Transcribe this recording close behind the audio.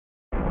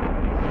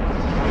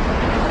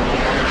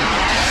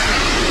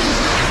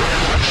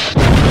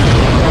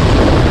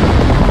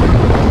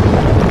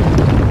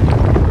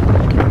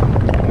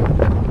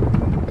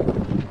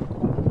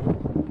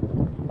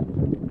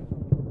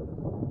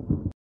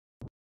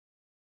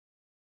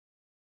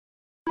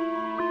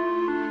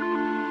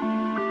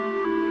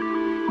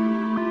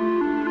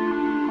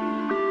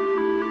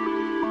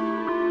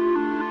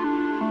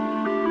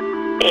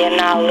You're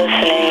now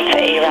listening to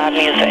Araab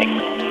Music.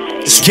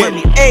 It's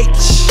Remi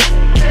H.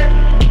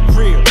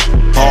 Real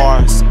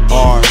bars,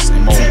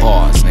 and more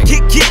bars, nigga.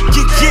 Get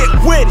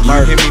with it.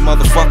 You hear me,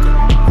 motherfucker?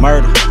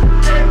 Murder.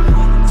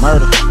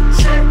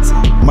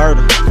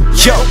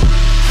 Yo,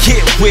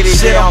 get with it,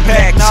 shit, I'm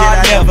back, shit,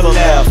 I never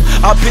left.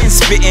 I've been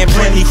spitting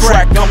plenty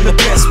crack, I'm the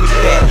best with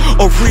that.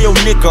 A real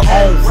nigga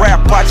on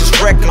rap, I just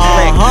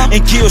recollect.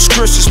 And kills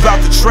Christians about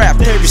the trap,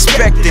 they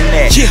respecting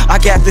that. I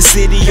got the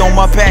city on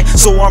my back,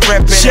 so I'm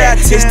reppin' that.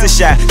 It's the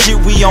shot, shit,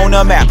 we on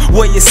the map,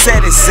 where you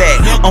said it's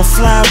at. I'm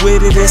flying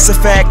with it, it's a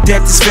fact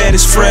that this fat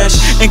is fresh.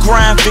 And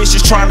grind fish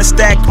is trying to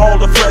stack all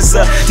the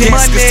pressure.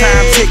 Dance cause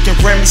time ticking,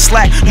 Remi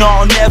slack,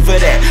 no, never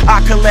that.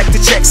 I collect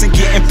the checks and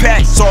getting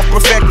packs, so I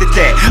perfected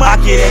that. I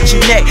get at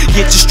your neck,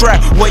 get your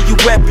strap, where you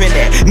weapon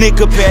at.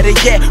 Nigga better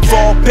yet,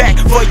 fall back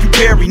for you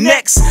bury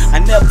next. I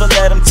never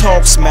let them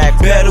talk smack,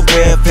 better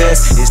wear a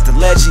vest. It's the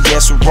legend,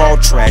 yes, with raw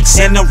tracks,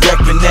 and I'm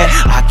reppin' that.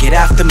 I get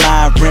after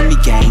my Remi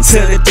gang, to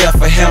the death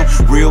of him.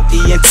 Real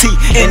ENT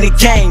in the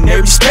game, they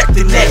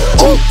respectin' that.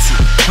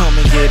 Come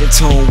and get in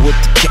tune with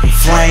the game.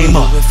 Flame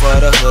up. Do it for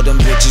the hood, them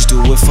bitches do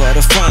it for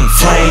the fame.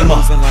 Flame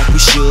up. Moving like we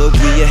should,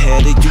 we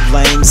ahead of you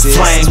lames.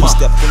 Flame up. We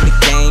step in the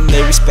game, they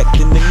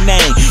respectin' the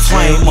name.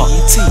 Flame up.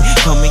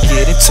 Come and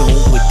get in tune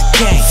with the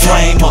game.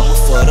 Flame up. Do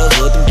it for the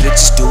hood, them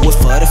bitches do it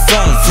for the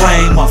fame.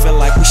 Flame up. Moving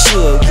like we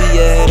should, we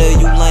ahead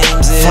of you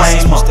lames.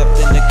 Flame up. We step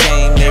in the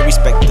game, they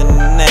respectin'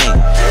 the name.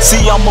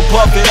 See, I'm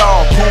above it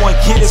all, go and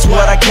get is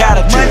what I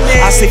gotta do.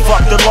 I say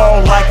fuck the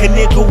law like a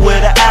nigga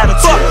with an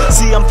attitude.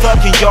 See, I'm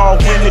thugging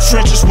y'all in the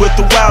trenches with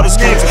the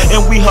wildest niggas.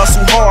 And we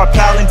hustle hard,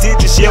 piling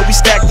digits, yeah, we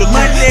stack the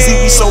loot. See,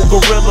 we so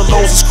gorilla,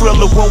 loads of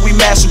skrilla when we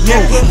mash them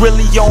through.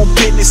 Really on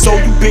business, so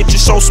you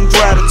bitches show some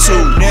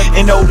gratitude.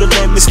 And know the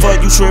limits for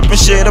you trippin'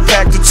 shit, I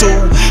pack the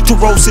tool. To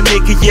roast a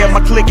nigga, yeah,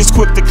 my click is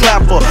quick to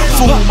clap her.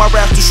 Fool, my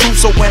rap the truth,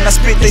 so when I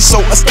spit, they so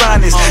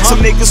astonished.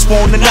 Some niggas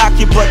wanna knock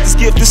it, but this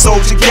gifted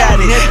soldier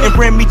got it. And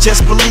Remi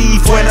just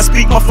believe when I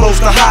speak, my flow's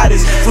the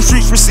hottest. From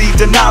streets receive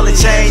the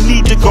knowledge, I ain't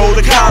need to go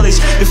to college.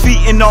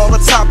 Defeating all the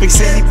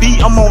topics, any beat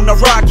I'm on the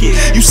rocket.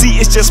 You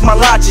see, it's just my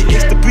logic,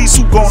 it's the beats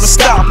who gonna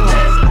stop them.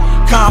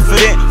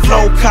 Confident,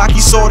 flow cocky,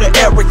 sorta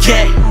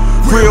arrogant.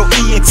 Real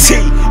ENT,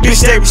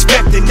 bitch, they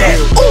respectin' that.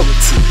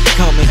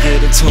 Come and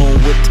get in tune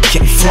with the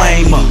game.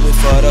 Flame up. Do it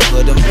for the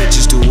hood, them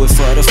bitches do it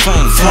for the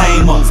fame.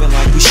 Flame up. Moving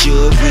like we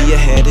should, we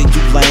ahead of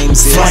you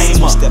lames.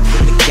 Flame up. Step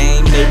in the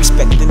game, they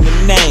respectin' the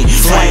name.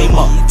 Flame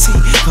up.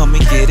 Come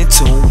and get in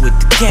tune with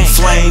the game.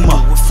 Flame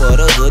up. Do it for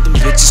the hood, them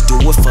bitches do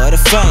it for the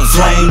fame.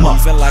 Flame up.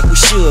 Moving like we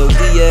should,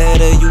 we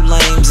ahead of you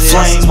lames.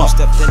 Flame up.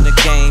 Step in the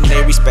game, they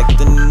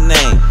respectin' the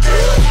name.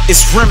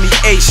 It's Remi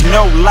H,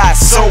 no lie,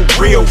 so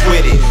real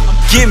with it.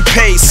 Getting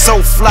paid so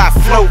fly,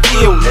 flow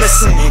ill.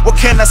 Listen, what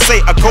can I say?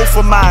 I go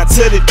for mine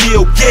till the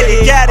deal get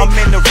it. I'm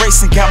in the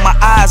race and got my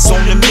eyes on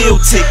the meal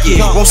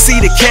ticket. Won't see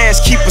the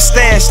cash, keep a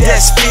stash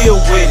that's filled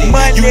with it.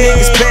 You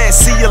niggas bad,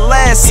 see your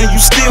last and you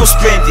still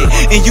spend it.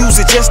 And use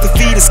it just to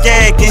feed a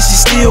skag and she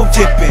still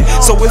dipping.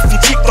 So if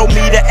your chick throw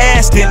me the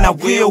ass, then I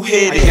will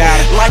hit it.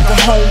 Like a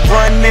home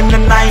run in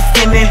the ninth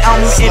inning, I'm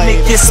in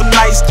it, get some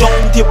nice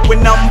dome dip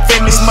when I'm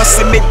finished.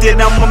 Must admit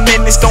that I'm a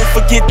menace, don't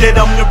forget that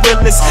I'm the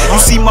realest. You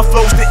see my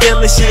flow's the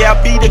illest. Yeah, I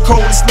be the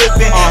coldest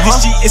living.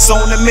 This shit is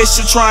on a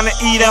mission, trying to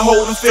eat and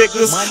hold them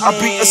figures. I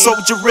be a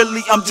soldier,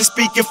 really, I'm just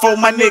speaking for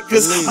my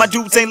niggas. My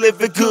dudes ain't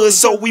living good,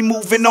 so we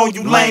moving on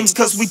you lames.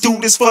 Cause we do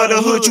this for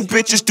the hood, you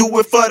bitches do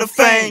it for the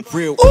fame.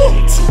 Real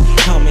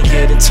come and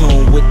get in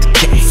tune with the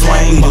game.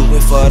 Flame do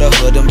it for the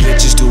hood, them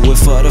bitches do it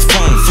for the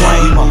fame.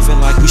 Flame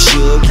moving like we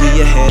should, we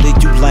ahead of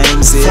you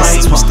lames.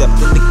 We step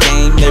in the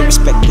game, they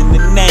respecting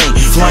the name.